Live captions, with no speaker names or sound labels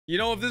You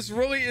know, if this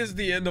really is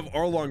the end of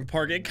Arlong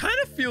Park, it kind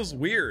of feels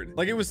weird.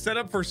 Like it was set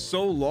up for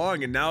so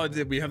long and now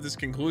we have this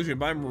conclusion,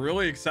 but I'm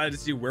really excited to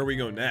see where we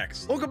go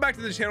next. Welcome back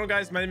to the channel,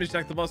 guys. My name is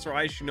JackTheBus, or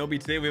ishinobi.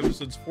 Today we have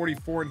episodes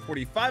 44 and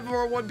 45 of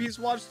our One Piece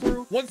watch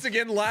through. Once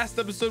again, last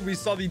episode, we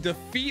saw the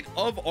defeat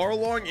of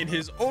Arlong in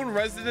his own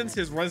residence,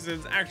 his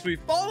residence actually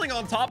falling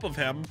on top of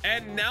him.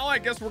 And now I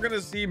guess we're gonna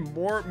see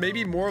more,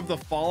 maybe more of the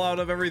fallout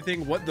of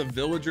everything, what the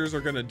villagers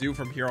are gonna do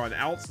from here on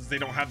out, since they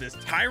don't have this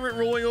tyrant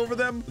ruling over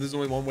them. There's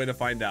only one way to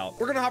find out.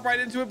 We're gonna hop right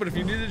into it, but if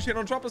you're new to the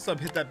channel, drop a sub,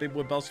 hit that big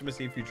blue bell so you miss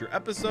any future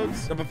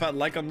episodes. Drop a fat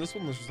like on this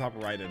one. Let's just hop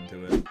right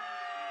into it.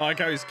 I like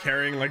how he's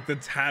carrying like the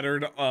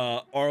tattered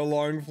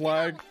Arlong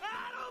flag.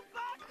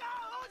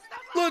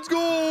 Let's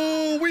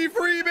go! We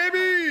free,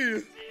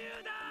 baby!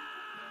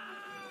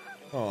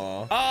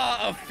 Aw.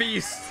 Ah, a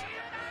feast.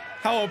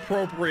 How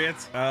appropriate.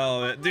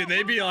 Oh, dude,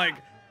 they'd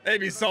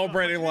be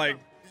celebrating like,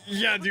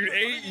 yeah, dude,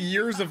 8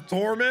 years of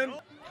torment.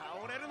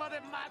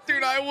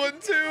 Dude, I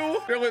would too.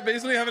 They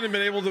basically haven't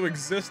been able to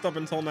exist up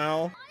until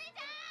now.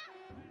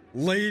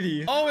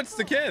 Lady. Oh, it's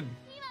the kid.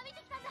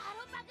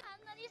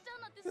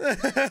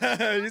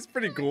 He's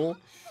pretty cool.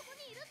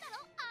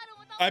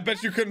 I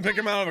bet you couldn't pick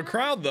him out of a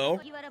crowd though.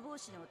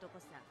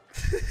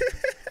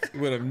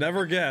 Would have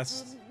never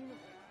guessed.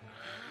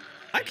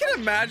 I can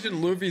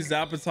imagine Luffy's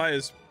appetite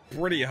is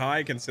pretty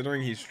high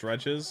considering he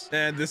stretches,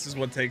 and this is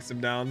what takes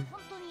him down.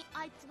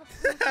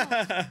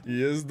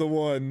 He is the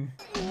one.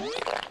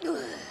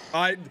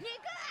 I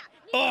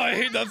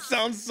hate that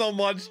sound so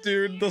much,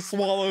 dude. The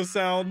swallow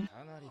sound.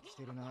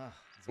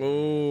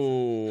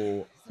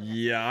 Oh,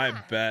 yeah, I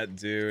bet,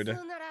 dude.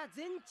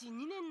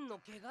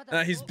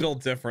 He's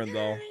built different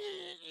though.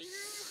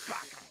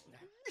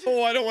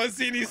 Oh, I don't want to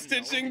see any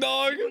stitching,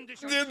 dog.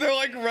 Dude,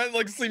 they're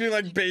like sleeping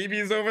like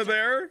babies over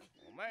there.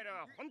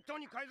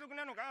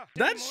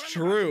 That's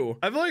true.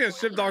 I feel like a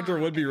ship doctor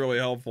would be really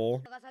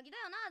helpful.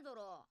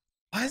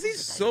 Why is he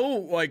so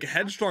like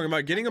headstrong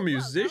about getting a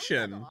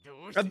musician?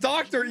 A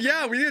doctor?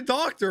 Yeah, we need a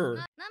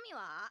doctor.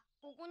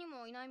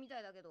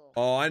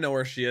 Oh, I know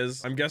where she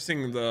is. I'm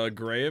guessing the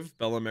grave,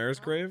 Bellemaire's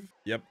grave.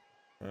 Yep,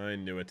 I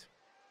knew it.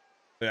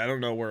 Yeah, I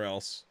don't know where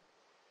else.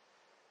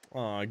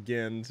 Oh,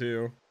 again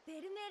too.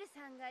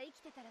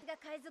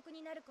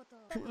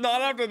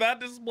 Not after that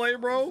display,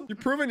 bro. You're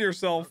proving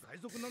yourself.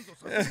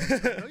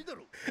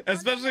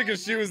 Especially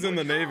because she was in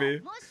the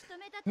Navy.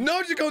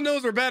 Nojiko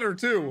knows her better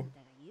too.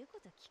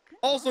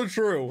 Also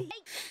true.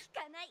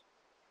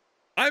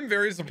 I'm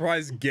very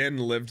surprised Gen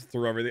lived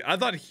through everything. I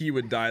thought he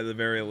would die at the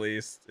very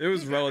least. It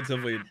was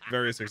relatively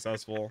very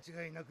successful.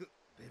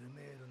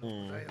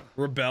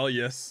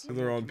 Rebellious to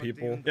their own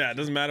people. Yeah, it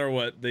doesn't matter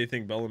what they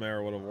think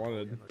Bellemaire would have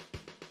wanted.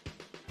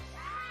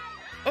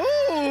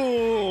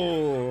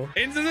 Oh,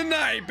 into the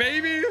night,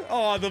 baby.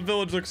 Oh, the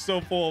village looks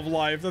so full of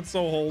life. That's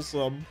so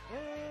wholesome.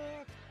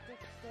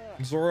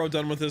 Zoro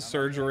done with his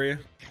surgery.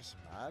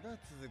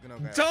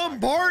 Dumb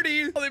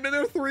party. Oh, they've been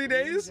there 3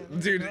 days,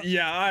 dude.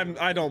 Yeah,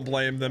 I don't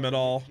blame them at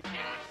all.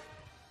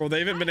 Well, they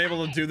haven't been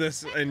able to do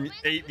this in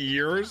 8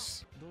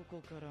 years.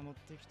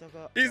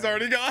 He's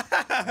already gone.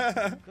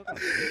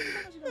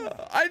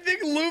 I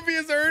think Luffy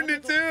has earned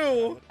it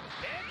too.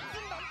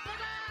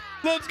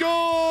 Let's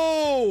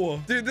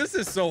go, dude. This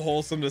is so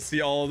wholesome to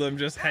see all of them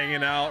just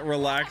hanging out,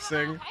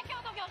 relaxing.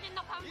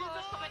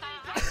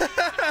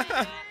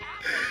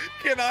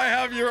 Can I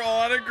have your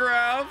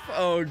autograph?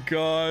 Oh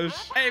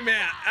gosh. Hey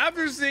man,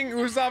 after seeing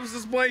Usopp's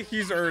display,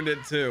 he's earned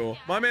it too.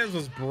 My man's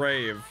was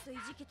brave.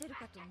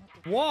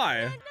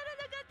 Why?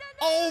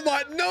 Oh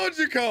my,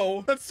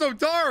 Nojiko! That's so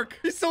dark.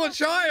 He's still a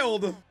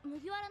child.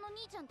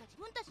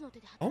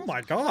 Oh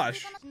my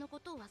gosh.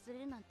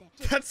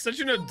 That's such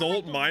an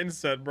adult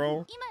mindset,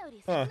 bro.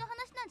 Huh.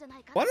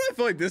 Why do I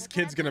feel like this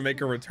kid's gonna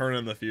make a return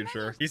in the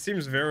future? He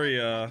seems very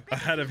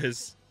ahead of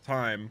his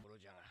time.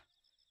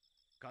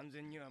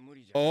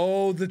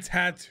 Oh, the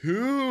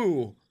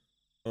tattoo.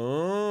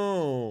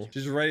 Oh,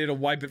 she's ready to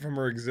wipe it from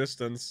her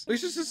existence. At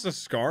least it's just a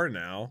scar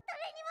now.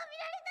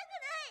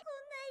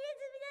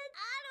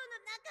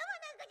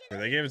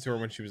 They gave it to her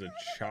when she was a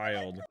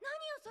child.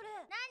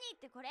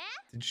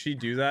 Did she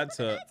do that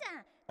to...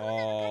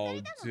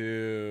 Oh,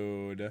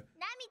 dude.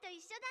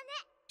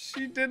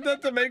 She did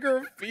that to make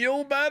her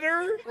feel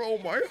better? Oh,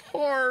 my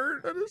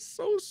heart. That is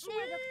so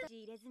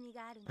sweet.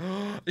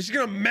 Is she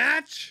gonna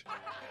match?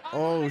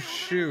 Oh,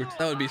 shoot.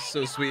 That would be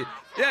so sweet.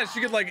 Yeah, she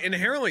could like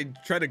inherently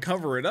try to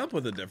cover it up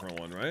with a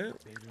different one, right?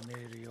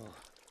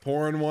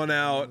 Pouring one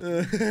out.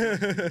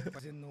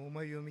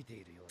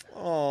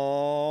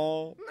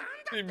 Oh,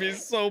 she'd be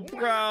so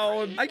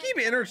proud. I keep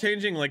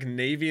interchanging like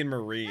Navy and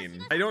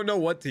Marine. I don't know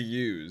what to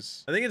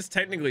use. I think it's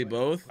technically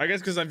both. I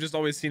guess because I've just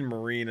always seen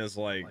Marine as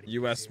like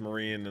US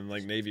Marine and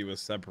like Navy was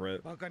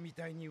separate.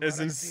 As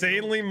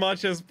insanely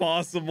much as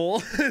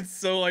possible. It's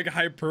so like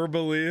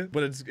hyperbole,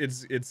 but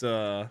it's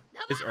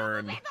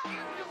earned.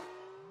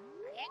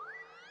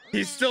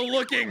 He's still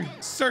looking.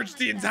 Search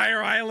the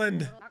entire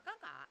island.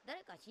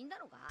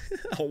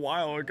 A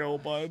while ago,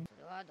 bud.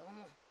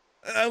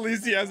 At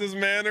least he has his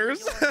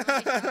manners.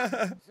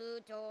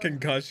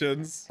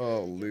 Concussions.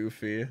 Oh,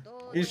 Luffy.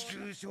 He's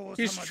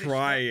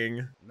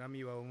trying.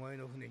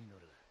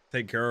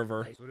 Take care of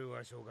her.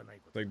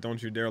 Like,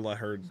 don't you dare let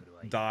her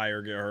die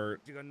or get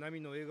hurt.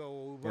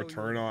 Or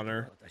turn on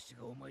her.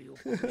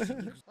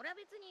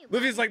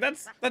 Luffy's like,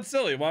 that's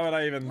silly. Why would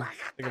I even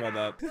think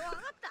about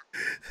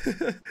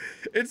that?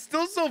 It's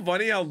still so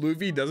funny how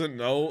Luffy doesn't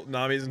know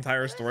Nami's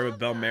entire story with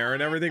Belmare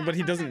and everything, but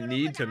he doesn't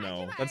need to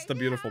know. That's the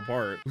beautiful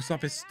part.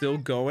 Usopp is still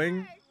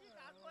going.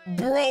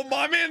 Bro,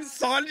 my man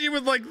Sanji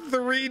with like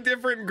 3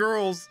 different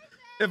girls.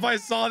 If I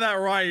saw that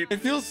right. It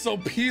feels so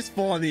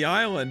peaceful on the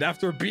island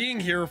after being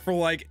here for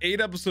like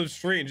 8 episodes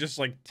straight, just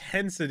like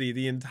tensity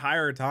the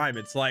entire time.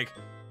 It's like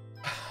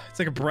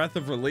a breath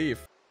of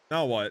relief.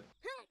 Now what?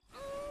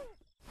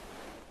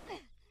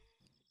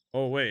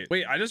 Oh, wait,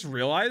 I just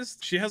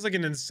realized she has like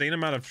an insane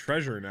amount of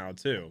treasure now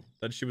too,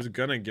 that she was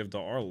gonna give to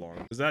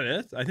Arlong. Is that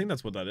it? I think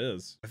that's what that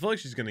is. I feel like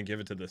she's gonna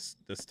give it to this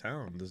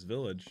town, this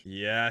village.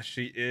 Yeah,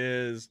 she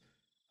is.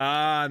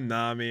 Ah,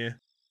 Nami.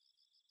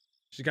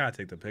 She gotta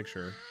take the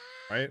picture.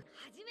 Right?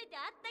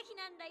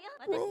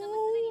 Bro,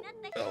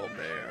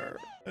 Belmare.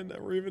 I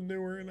never even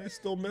knew her and I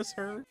still miss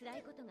her.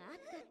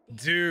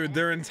 Dude,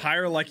 their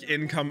entire like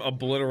income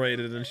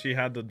obliterated and she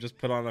had to just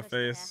put on a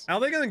face. How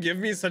are they gonna give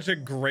me such a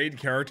great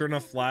character in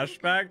a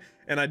flashback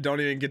and I don't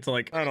even get to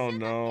like, I don't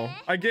know.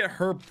 I get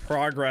her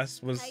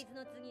progress was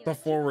the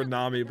forward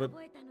Nami, but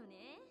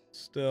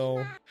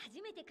still.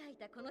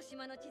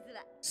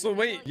 So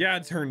wait, yeah,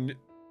 it's her.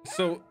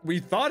 So we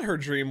thought her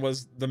dream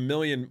was the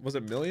million, was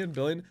it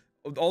billion?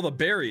 All the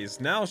berries.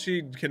 Now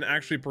she can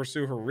actually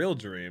pursue her real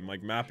dream,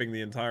 like mapping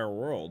the entire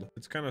world.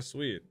 It's kind of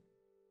sweet,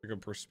 like a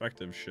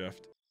perspective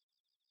shift.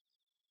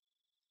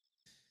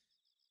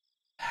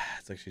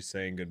 It's like she's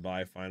saying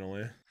goodbye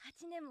finally.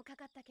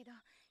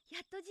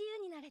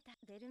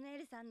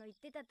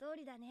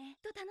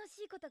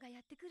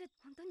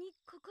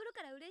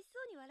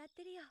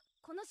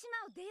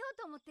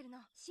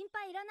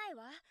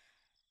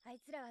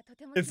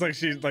 It's like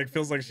she like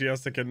feels like she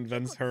has to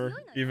convince her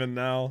even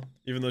now,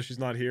 even though she's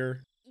not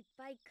here.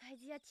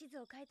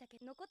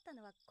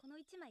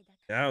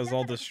 Yeah, it was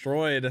all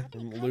destroyed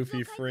from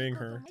Luffy freeing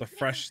her. It's a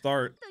fresh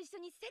start.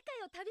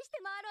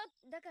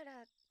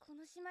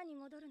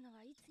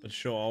 But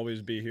she'll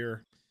always be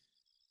here.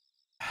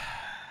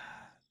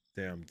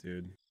 Damn,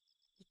 dude.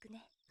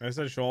 I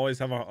said she'll always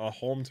have a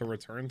home to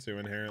return to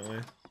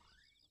inherently.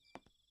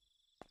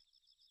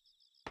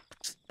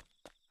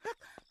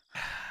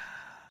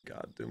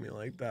 God, do me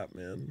like that,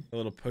 man. A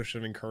little push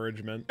of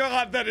encouragement.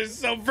 God, that is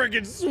so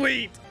freaking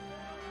sweet.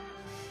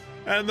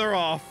 And they're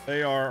off.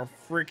 They are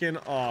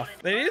freaking off.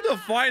 They need to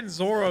find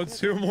Zoro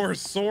 2 more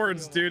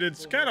swords, dude.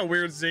 It's kind of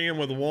weird seeing him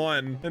with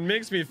 1. It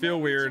makes me feel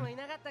weird.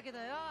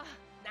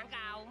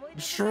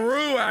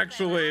 True,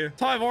 actually. That's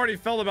how I've already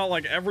felt about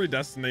like every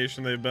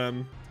destination they've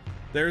been.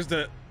 There's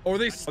the... Oh, are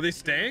they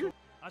staying?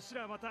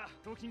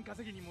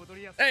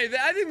 Hey,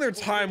 I think their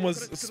time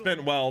was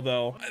spent well,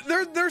 though.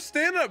 They're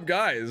stand-up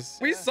guys.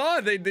 We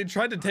saw they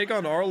tried to take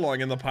on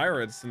Arlong and the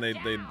pirates, and they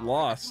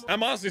lost.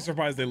 I'm honestly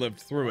surprised they lived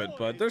through it,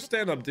 but they're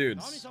stand-up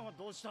dudes.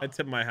 I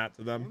tip my hat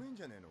to them.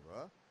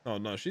 Oh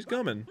no, she's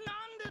coming.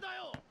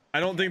 I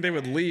don't think they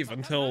would leave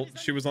until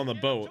she was on the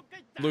boat.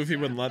 Luffy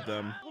wouldn't let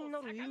them.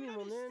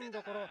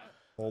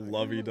 Oh,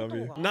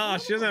 lovey-dovey. Nah,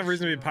 she doesn't have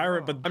reason to be a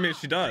pirate, but I mean,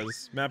 she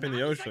does. Mapping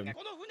the ocean.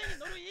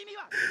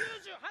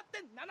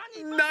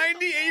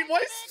 98?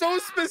 Why so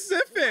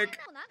specific?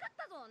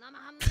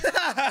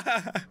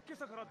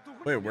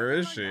 Wait, where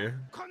is she?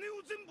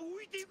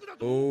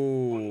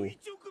 Oh,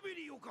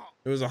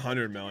 it was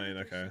 100 million.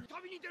 Okay,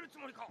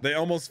 they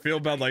almost feel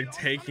bad like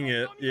taking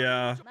it.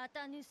 Yeah.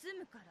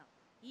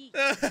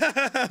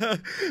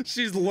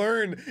 She's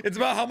learned. It's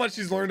about how much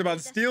she's learned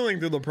about stealing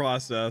through the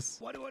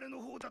process.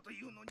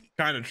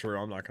 Kind of true,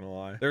 I'm not gonna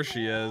lie. There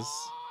she is.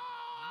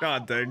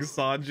 God dang,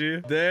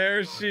 Sanji.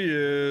 There she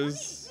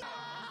is.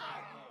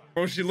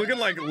 Bro, she looking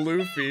like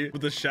Luffy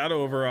with the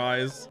shadow of her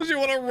eyes. Does she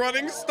want a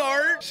running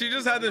start? She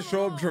just had to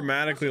show up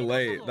dramatically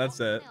late. That's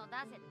it.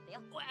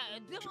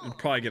 She'll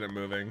probably get it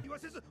moving.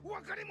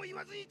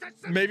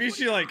 Maybe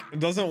she like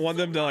doesn't want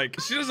them to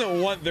like, she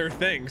doesn't want their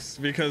things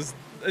because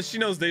she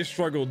knows they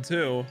struggled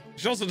too.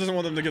 She also doesn't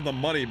want them to get the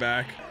money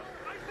back.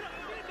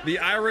 The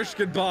Irish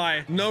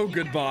goodbye, no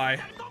goodbye.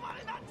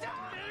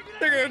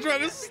 They're gonna try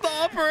to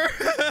stop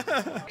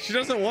her. She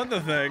doesn't want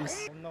the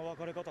things.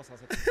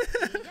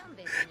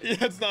 Yeah,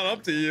 it's not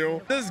up to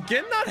you. Does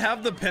Gin not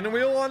have the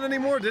pinwheel on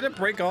anymore? Did it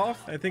break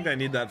off? I think I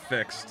need that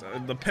fixed.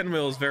 The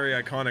pinwheel is very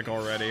iconic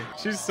already.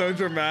 She's so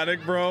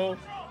dramatic, bro.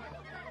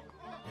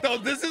 No,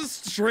 this is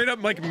straight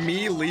up like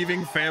me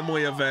leaving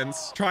family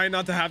events, trying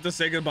not to have to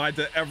say goodbye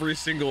to every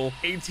single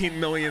 18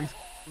 millionth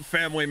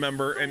family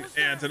member and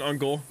aunt and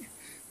uncle.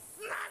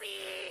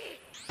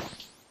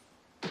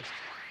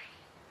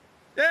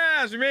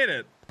 Yeah, she made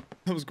it.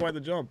 That was quite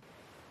the jump.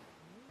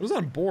 It was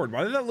on board.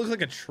 Why did that look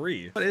like a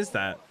tree? What is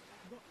that?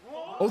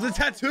 Oh, the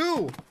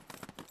tattoo.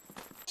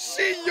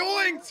 She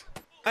yoinked.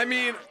 I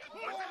mean,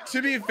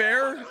 To be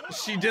fair,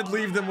 she did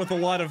leave them with a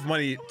lot of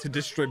money to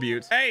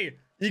distribute. Hey,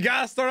 you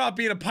gotta start off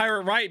being a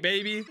pirate right,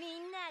 baby.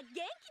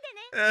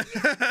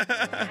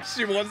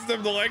 She wants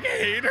them to like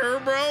hate her,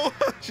 bro.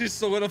 She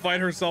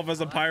solidified herself as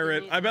a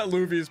pirate. I bet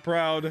Luffy's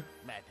proud.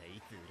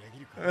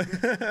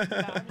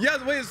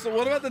 Yeah, wait, so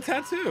what about the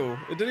tattoo?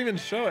 It didn't even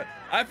show it.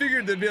 I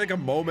figured there'd be like a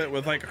moment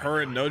with like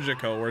her and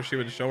Nojiko where she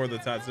would show her the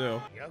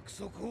tattoo.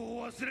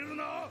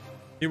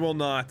 He will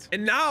not.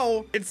 And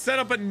now it's set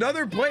up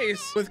another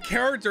place with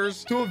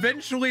characters to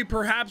eventually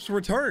perhaps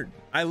return.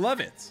 I love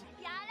it.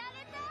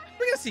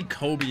 We're gonna see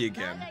Kobe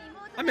again.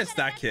 I miss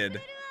that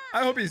kid.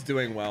 I hope he's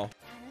doing well.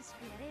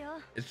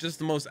 It's just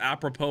the most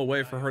apropos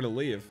way for her to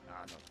leave.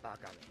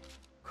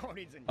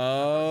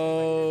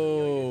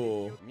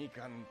 Oh.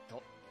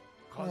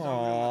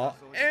 Aww.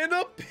 And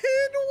a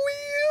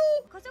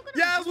pinwheel.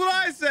 Yeah, that's what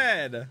I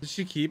said. Did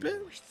she keep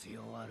it?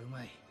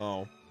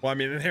 Oh. Well, I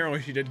mean,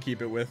 inherently she did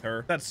keep it with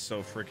her. That's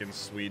so freaking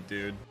sweet,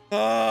 dude.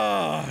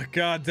 Oh,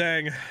 god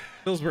dang.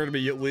 Feels weird to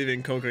be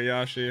leaving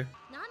Kokoyashi.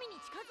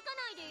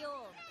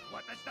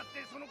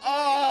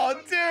 Oh,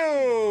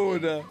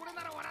 dude.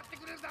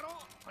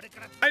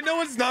 I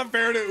know it's not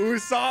fair to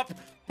Usopp,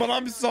 but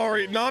I'm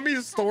sorry.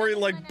 Nami's story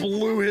like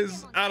blew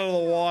his out of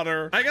the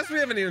water. I guess we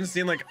haven't even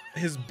seen like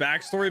his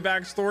backstory,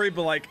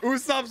 but like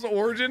Usopp's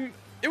origin,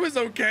 it was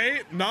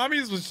okay.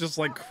 Nami's was just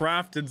like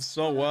crafted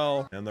so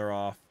well. And they're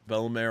off.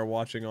 Bellemare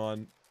watching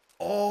on.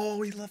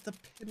 Oh, he left the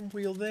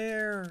pinwheel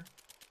there.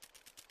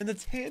 And the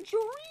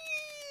tangerine.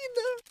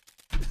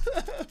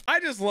 I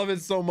just love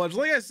it so much.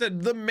 Like I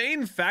said, the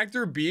main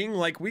factor being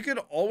like we could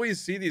always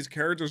see these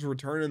characters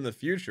return in the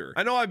future.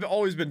 I know I've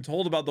always been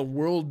told about the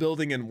world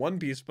building in One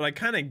Piece, but I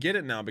kind of get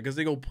it now because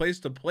they go place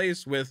to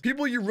place with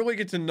people you really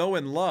get to know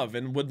and love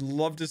and would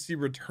love to see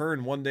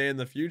return one day in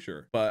the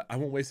future. But I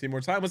won't waste any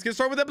more time. Let's get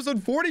started with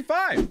episode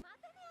 45.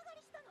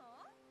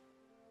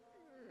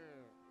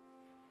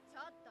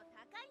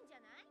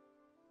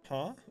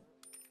 Huh?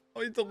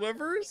 Oh, he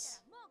delivers?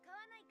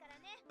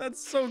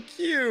 That's so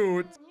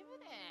cute.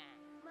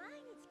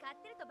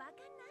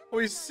 Oh,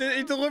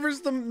 he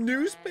delivers the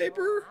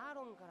newspaper?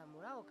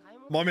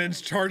 My man's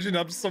charging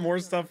up some more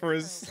stuff for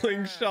his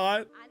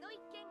slingshot.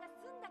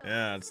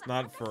 Yeah, it's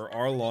not for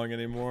Arlong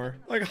anymore.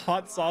 Like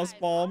hot sauce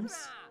bombs.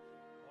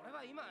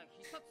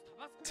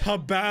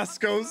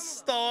 Tabasco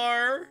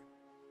star.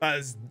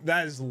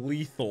 That is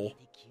lethal.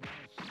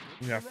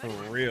 Yeah, for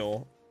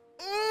real.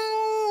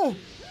 Oh!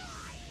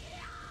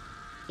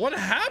 What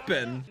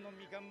happened?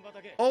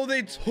 Oh,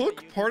 they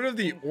took part of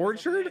the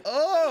orchard?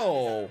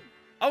 Oh!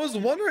 I was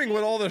wondering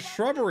what all the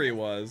shrubbery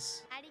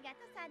was.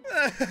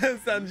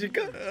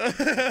 Sanjika.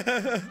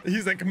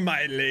 He's like,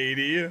 my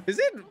lady. Is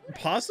it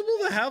possible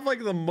to have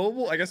like the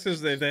mobile? I guess because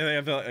they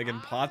have like in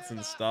pots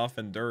and stuff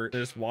and dirt. They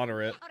just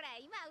water it.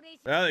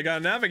 Yeah, they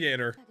got a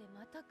navigator.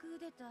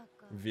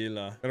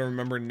 Villa. Gotta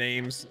remember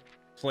names,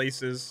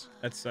 places,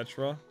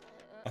 etc.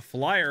 A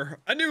flyer.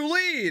 A new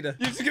lead.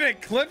 You're just gonna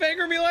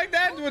cliffhanger me like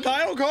that into a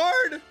title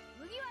card?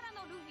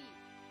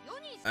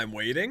 I'm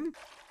waiting.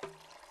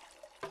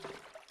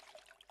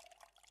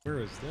 Where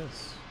is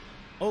this?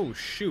 Oh,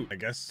 shoot. I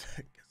guess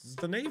it's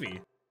the Navy.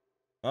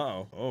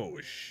 Uh-oh. Oh,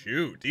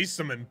 shoot. These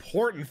some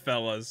important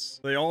fellas.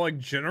 They all like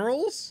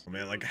generals? Oh,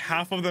 man, like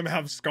half of them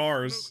have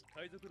scars.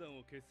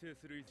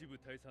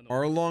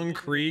 Arlong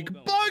Krieg.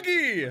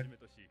 Buggy!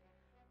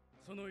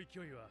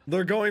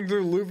 They're going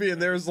through Luffy and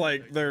there's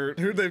like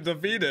who they've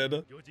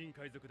defeated.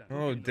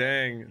 Oh,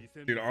 dang.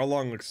 Dude,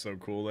 Arlong looks so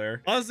cool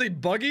there. Honestly,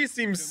 Buggy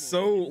seems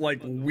so like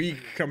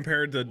weak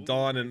compared to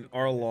Dawn and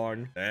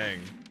Arlong.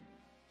 Dang.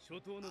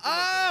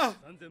 Ah!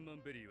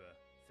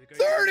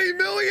 30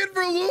 million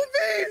for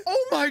Luffy?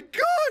 Oh my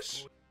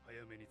gosh!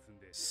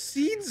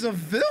 Seeds of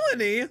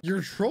villainy?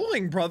 You're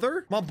trolling,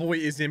 brother. My boy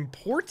is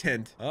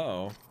important.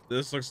 Uh-oh.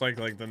 This looks like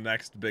the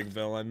next big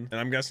villain. And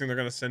I'm guessing they're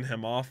gonna send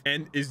him off.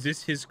 And is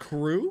this his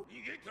crew?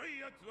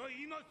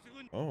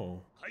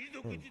 Oh.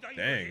 Oh,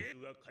 dang.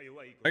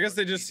 I guess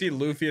they just see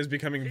Luffy as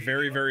becoming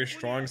very, very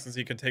strong since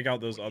he could take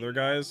out those other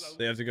guys.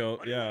 They have to go,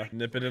 yeah,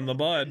 nip it in the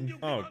bud.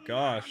 Oh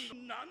gosh.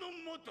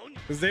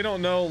 Because they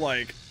don't know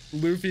like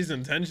Luffy's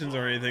intentions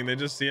or anything. They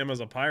just see him as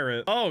a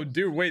pirate. Oh,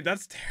 dude, wait, that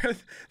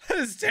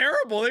is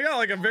terrible. They got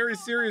like a very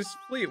serious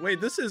fleet.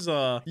 Wait, this is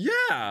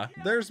yeah,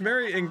 there's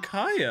Mary and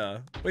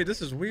Kaya. Wait,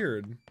 this is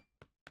weird.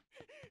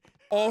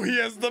 Oh, he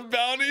has the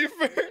bounty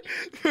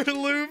for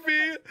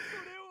Luffy.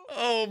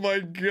 Oh my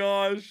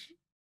gosh.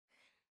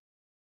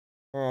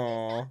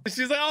 Oh,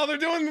 she's like, oh, they're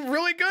doing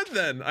really good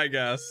then, I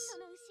guess.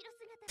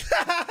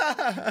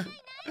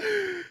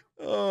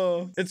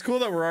 Oh, it's cool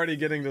that we're already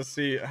getting to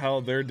see how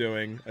they're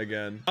doing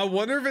again. I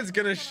wonder if it's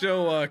gonna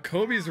show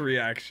Kobe's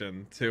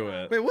reaction to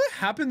it. Wait, what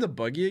happened to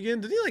Buggy again?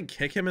 Did he like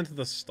kick him into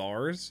the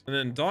stars? And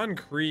then Don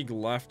Krieg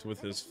left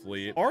with his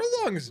fleet.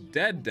 Arlong's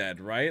dead,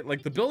 right?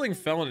 Like the building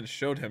fell and it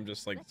showed him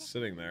just like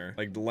sitting there,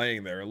 like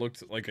laying there. It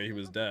looked like he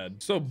was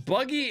dead. So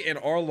Buggy and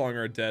Arlong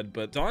are dead,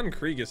 but Don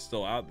Krieg is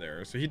still out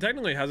there. So he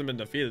technically hasn't been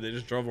defeated. They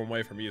just drove him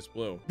away from East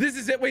Blue. This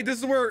is it. Wait, this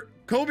is where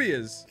Kobe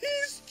is.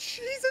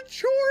 He's a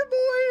chore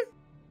boy.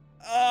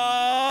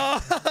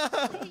 Oh!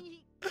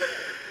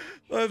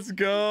 Let's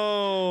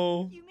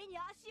go.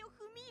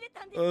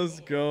 Let's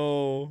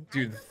go.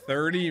 Dude,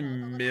 30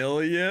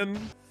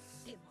 million?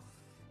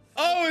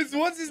 Oh, it's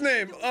what's his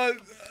name?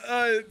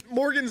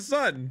 Morgan's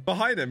son.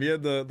 Behind him, he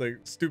had the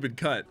stupid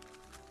cut.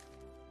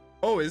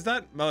 Oh, is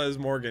that? Oh, it's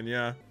Morgan,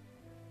 yeah.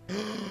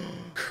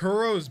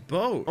 Kuro's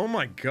boat. Oh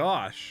my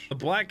gosh. The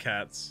Black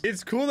Cats.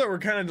 It's cool that we're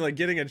kind of like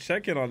getting a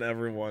check-in on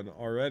everyone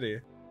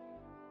already.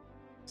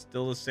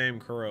 Still the same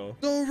Kuro.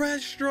 The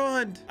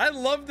restaurant. I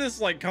love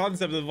this like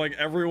concept of like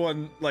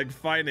everyone like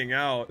finding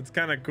out. It's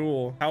kind of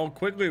cool. How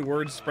quickly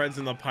word spreads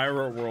in the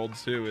pirate world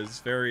too is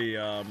very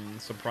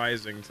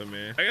surprising to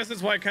me. I guess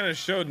that's why I kind of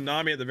showed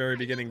Nami at the very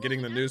beginning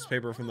getting the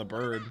newspaper from the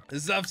bird.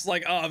 Zeph's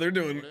like, oh, they're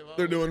doing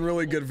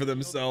really good for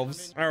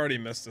themselves. I already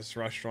missed this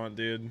restaurant,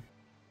 dude.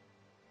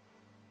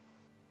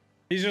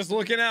 He's just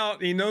looking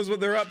out. He knows what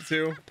they're up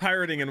to.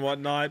 Pirating and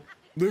whatnot.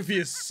 Luffy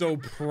is so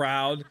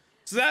proud.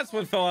 So that's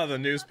what fell out of the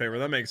newspaper.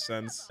 That makes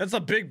sense. That's a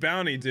big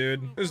bounty,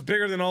 dude. It was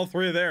bigger than all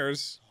three of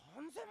theirs.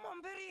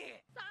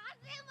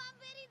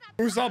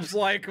 Usopp's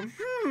like,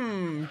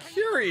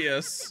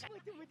 curious.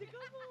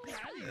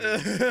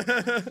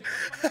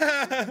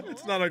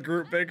 It's not a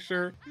group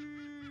picture.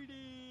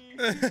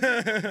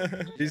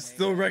 He's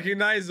still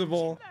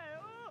recognizable.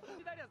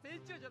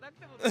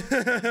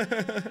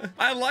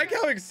 I like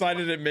how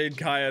excited it made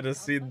Kaya to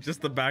see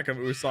just the back of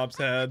Usopp's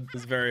head.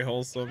 It's very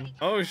wholesome.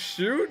 Oh,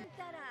 shoot.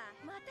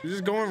 You're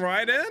just going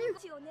right in?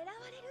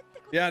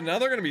 Yeah, now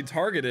they're gonna be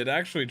targeted.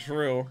 Actually,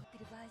 true.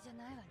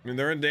 I mean,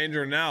 they're in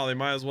danger now. They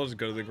might as well just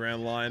go to the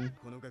Grand Line.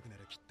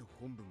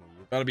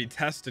 Gotta be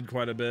tested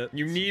quite a bit.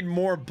 You need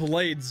more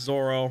blades,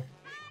 Zoro.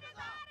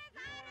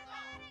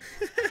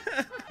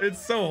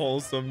 It's so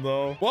wholesome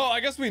though. Well, I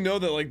guess we know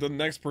that like the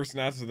next person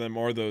after them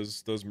are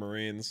those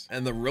Marines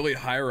and the really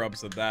higher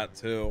ups at that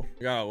too.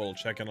 We got a little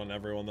check-in on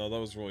everyone though. That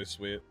was really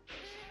sweet.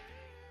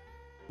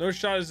 No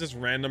shot is this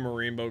random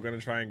Marine boat gonna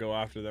try and go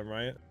after them,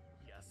 right?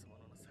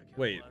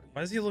 Wait,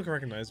 why does he look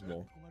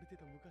recognizable?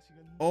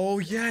 Oh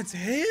yeah, it's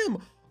him.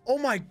 Oh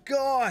my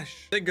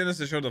gosh. Thank goodness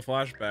it showed the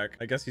flashback.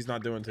 I guess he's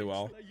not doing too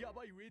well.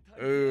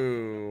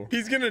 Ooh,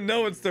 he's gonna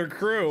know it's their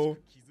crew.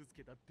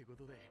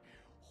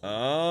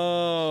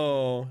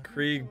 Oh,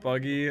 Krieg,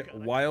 Buggy,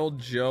 Wild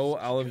Joe,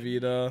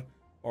 Alavita,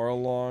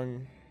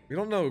 Arlong. We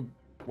don't know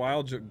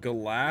Wild Joe.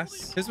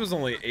 Galas. His was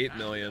only 8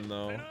 million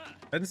though.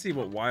 I didn't see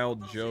what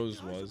Wild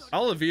Joe's was.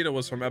 Alavita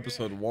was from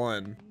episode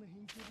 1.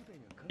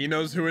 He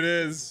knows who it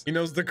is. He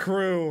knows the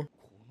crew.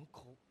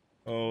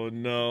 Oh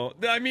no.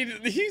 I mean,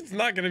 he's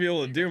not gonna be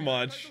able to do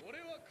much.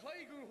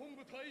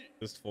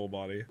 Just full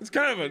body. It's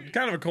kind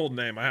of a cold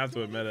name. I have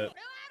to admit it.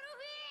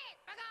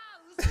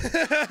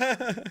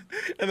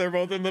 And they're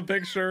both in the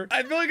picture.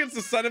 I feel like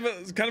it's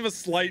kind of a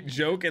slight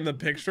joke in the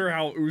picture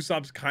how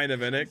Usopp's kind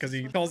of in it because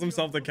he calls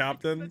himself the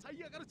captain.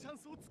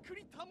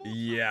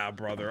 Yeah,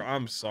 brother,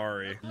 I'm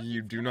sorry.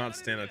 You do not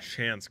stand a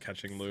chance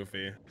catching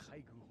Luffy.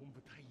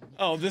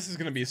 Oh, this is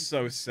gonna be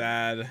so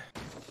sad.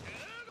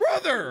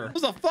 Brother, it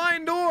was a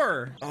fine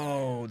door.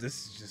 Oh,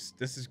 this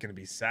is gonna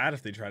be sad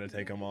if they try to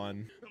take him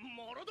on.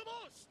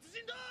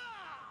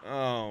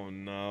 Oh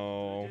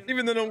no.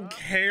 Even they don't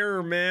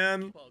care,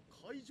 man.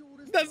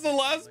 That's the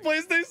last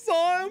place they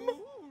saw him.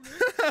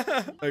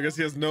 I guess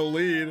he has no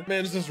lead.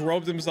 Man's just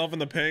roped himself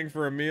into paying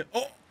for a meal.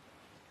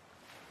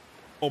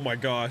 Oh my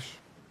gosh.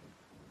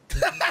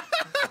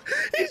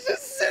 He's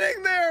just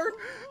sitting there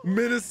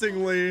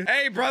menacingly.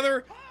 Hey,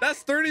 brother,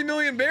 that's 30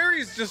 million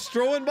berries just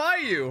strolling by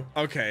you.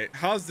 Okay,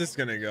 how's this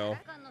gonna go?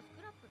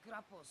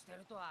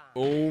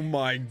 Oh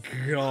my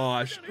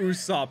gosh,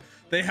 Usopp,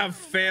 they have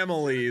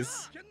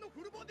families.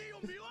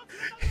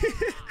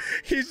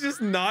 He's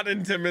just not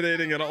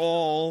intimidating at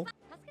all.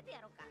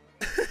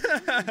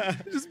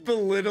 Just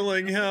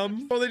belittling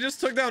him. Oh, they just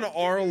took down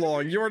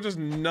Arlong. You are just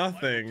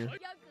nothing.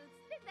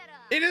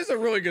 It is a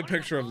really good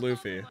picture of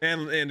Luffy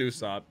and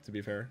Usopp, to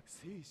be fair.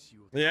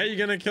 Yeah, you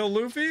gonna kill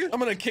Luffy? I'm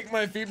gonna kick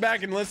my feet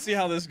back and let's see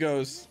how this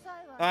goes.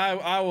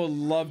 I would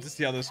love to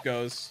see how this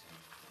goes.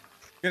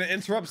 Gonna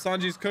interrupt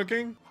Sanji's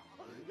cooking?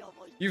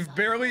 You've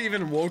barely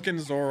even woken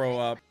Zoro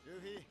up.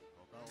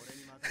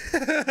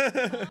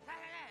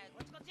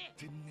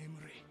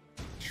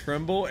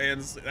 Tremble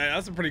and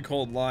that's a pretty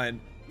cold line.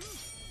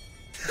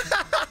 Bro,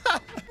 how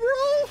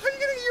are you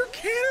gonna get your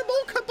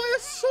cannonball cut by a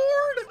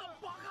sword?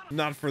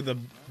 Not for the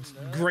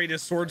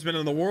greatest swordsman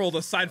in the world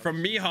aside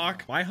from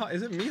Mihawk.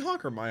 Is it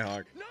Mihawk or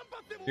Mihawk?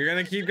 You're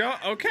gonna keep going?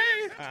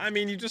 Okay. I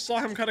mean, you just saw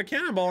him cut a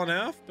cannonball in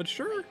half, but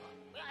sure.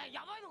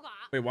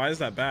 Wait, why is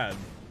that bad?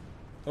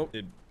 Oh,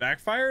 it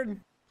backfired?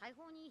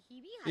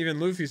 Even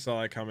Luffy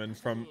saw it coming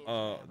from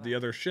the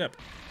other ship.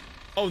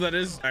 Oh, that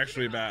is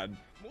actually bad.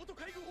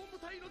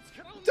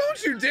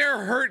 Don't you dare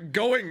hurt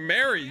Going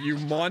Merry, you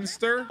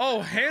monster. Oh,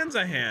 hand's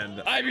a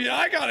hand. I mean,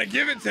 I gotta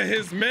give it to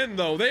his men,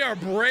 though. They are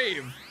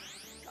brave.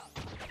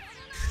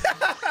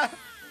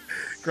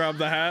 Grab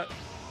the hat.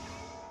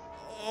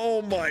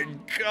 Oh my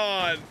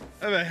God.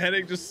 I have a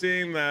headache just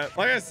seeing that.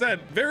 Like I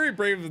said, very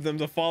brave of them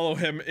to follow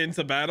him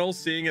into battle,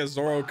 seeing as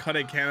Zoro cut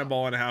a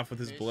cannonball in half with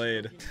his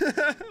blade.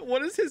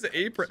 What is his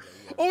apron?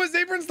 Oh, his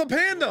apron's the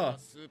panda.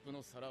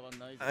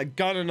 I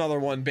got another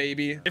one,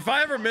 baby. If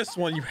I ever miss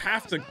one, you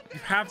have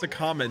to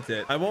comment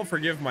it. I won't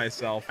forgive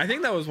myself. I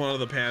think that was one of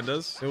the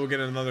pandas. Maybe we'll get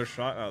another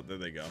shot. Oh, there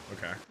they go.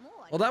 Okay.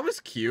 Well, that was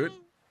cute.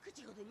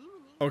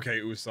 Okay,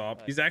 Usopp.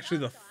 He's actually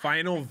the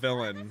final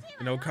villain,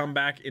 and he'll come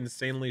back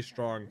insanely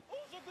strong.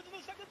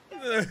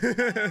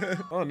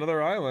 Oh,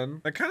 another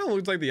island. That kind of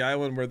looked like the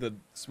island where the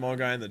small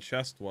guy in the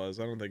chest was.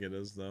 I don't think it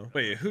is, though.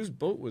 Wait, whose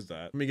boat was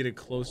that? Let me get it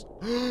close.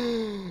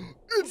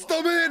 It's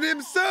the man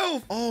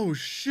himself! Oh,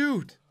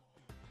 shoot.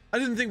 I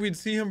didn't think we'd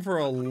see him for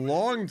a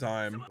long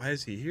time. Why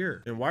is he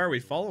here? And why are we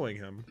following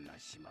him?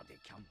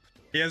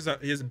 He has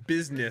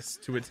business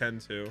to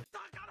attend to.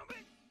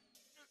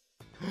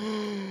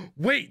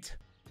 Wait!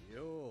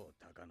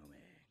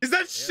 Is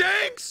that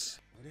Shanks?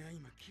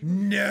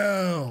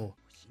 No.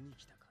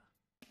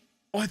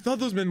 Oh, I thought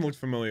those men looked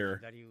familiar.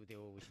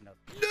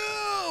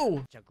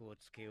 No!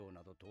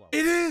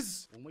 It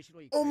is!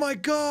 Oh my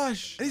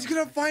gosh! And he's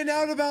gonna find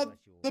out about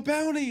the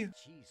bounty!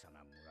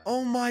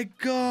 Oh my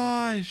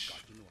gosh!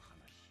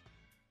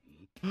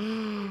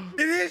 It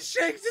is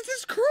Shanks! It's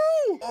his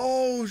crew!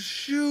 Oh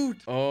shoot!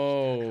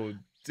 Oh,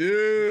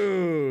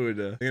 dude!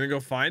 You gonna go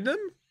find him?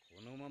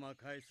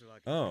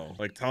 Oh,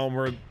 like tell him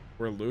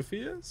where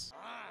Luffy is?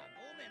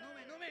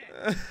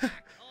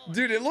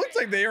 Dude, it looks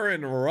like they are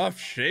in rough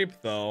shape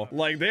though.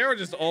 Like they are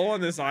just all on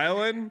this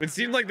island. It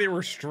seemed like they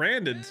were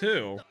stranded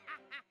too.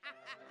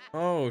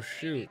 Oh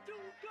shoot.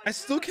 I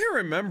still can't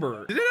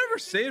remember. Did it ever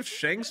say if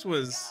Shanks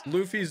was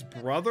Luffy's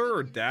brother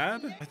or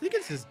dad? I think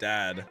it's his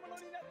dad.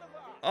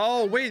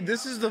 Oh wait,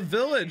 this is the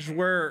village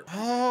where,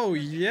 oh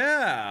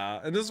yeah.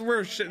 And this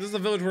is the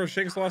village where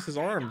Shanks lost his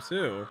arm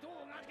too.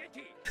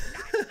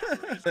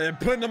 They're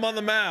putting him on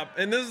the map,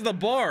 and this is the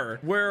bar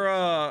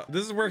where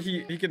this is where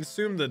he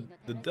consumed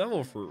the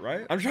devil fruit,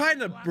 right? I'm trying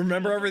to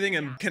remember everything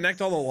and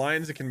connect all the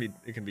lines. It can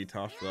be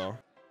tough though.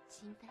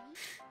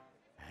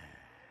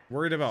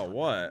 Worried about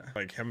what?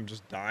 Like him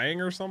just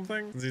dying or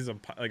something? He's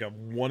like a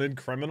wanted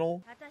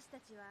criminal.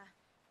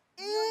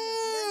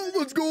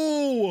 Let's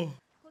go.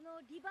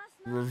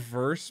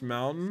 Reverse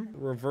mountain.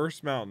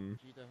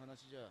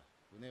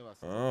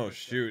 Oh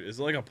shoot, is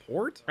it like a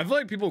port? I feel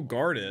like people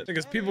guard it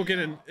because people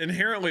can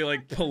inherently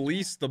like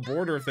police the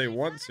border if they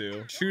want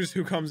to, choose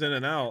who comes in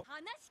and out.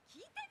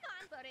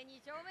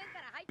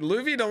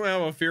 Luffy don't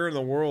have a fear in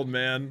the world,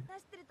 man.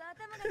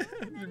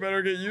 You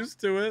better get used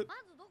to it.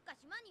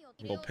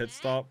 Little pit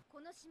stop.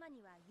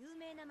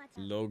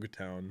 Log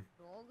Town.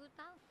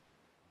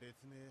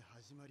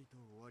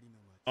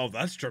 Oh,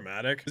 that's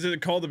dramatic. Is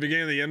it called the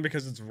beginning of the end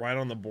because it's right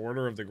on the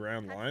border of the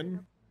Grand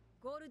Line?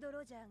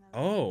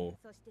 Oh.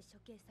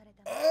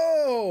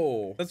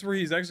 Oh, that's where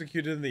he's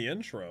executed in the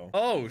intro.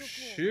 Oh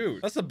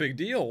shoot, that's a big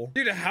deal.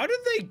 Dude, how did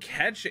they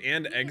catch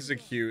and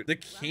execute the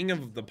king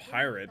of the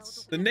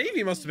pirates? The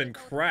Navy must have been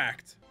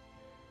cracked.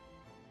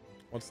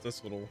 What's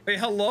this little... Hey,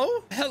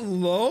 hello?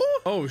 Hello?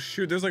 Oh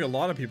shoot, there's like a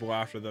lot of people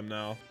after them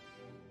now.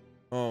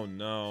 Oh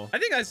no. I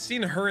think I've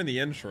seen her in the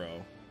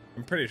intro.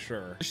 I'm pretty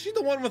sure. Is she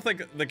the one with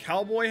like the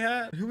cowboy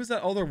hat? Who was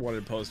that other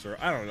wanted poster?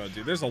 I don't know,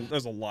 dude. There's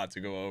a lot to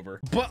go over.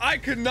 But I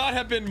could not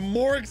have been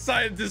more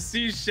excited to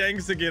see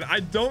Shanks again. I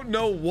don't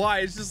know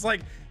why. It's just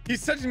like,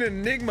 he's such an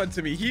enigma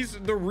to me. He's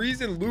the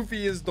reason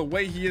Luffy is the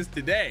way he is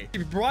today.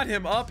 He brought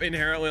him up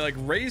inherently, like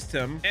raised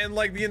him, and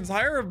like the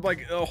entire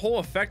like whole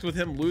effect with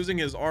him losing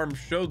his arm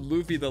showed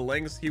Luffy the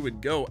lengths he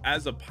would go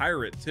as a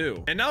pirate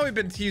too. And now we've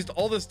been teased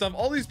all this stuff,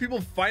 all these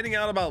people finding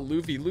out about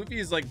Luffy. Luffy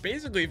is like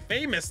basically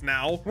famous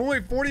now. We're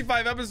only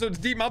 45 episodes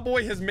deep. My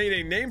boy has made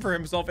a name for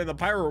himself in the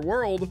pirate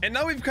world, and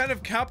now we've kind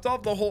of capped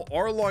off the whole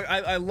arc.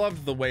 I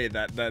loved the way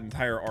that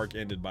entire arc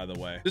ended, by the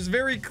way. Just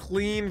very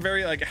clean,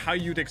 very like how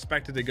you'd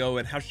expect it to go,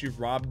 and how she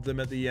robbed them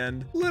at the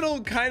end. Little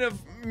kind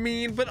of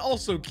mean, but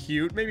also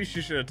cute. Maybe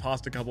she should have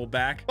tossed a couple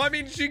back. I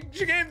mean, she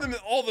gave them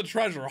all the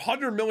treasure,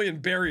 100 million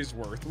berries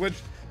worth, which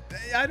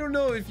I don't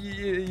know if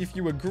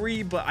you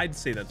agree, but I'd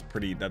say that's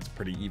pretty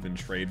even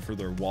trade for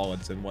their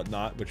wallets and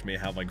whatnot, which may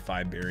have like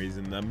 5 berries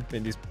in them. I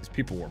mean, these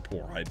people were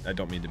poor. I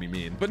don't mean to be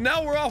mean, but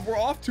now we're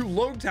off to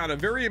Log Town, a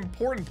very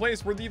important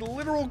place where the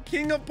literal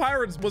king of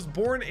pirates was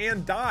born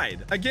and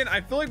died. Again, I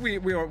feel like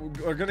we are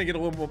gonna get a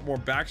little bit more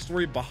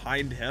backstory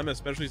behind him,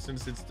 especially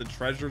since it's the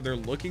treasure they're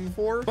looking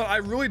for. But I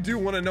really do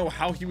want to know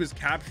how he was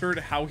captured,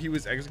 how he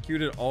was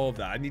executed, all of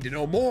that. I need to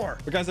know more.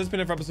 But guys, that's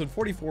been it for episode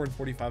 44 and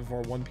 45 of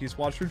our One Piece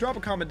watch through. Drop a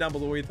comment down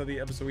below what you thought of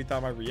the episode, we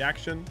thought my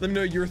reaction. Let me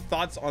know your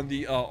thoughts on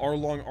the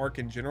Arlong arc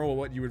in general,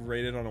 what you would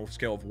rate it on a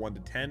scale of 1 to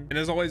 10. And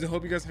as always, I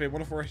hope you guys have a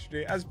wonderful rest of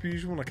your day as per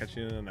usual, and I'll catch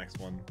you in the next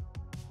one.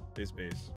 Peace.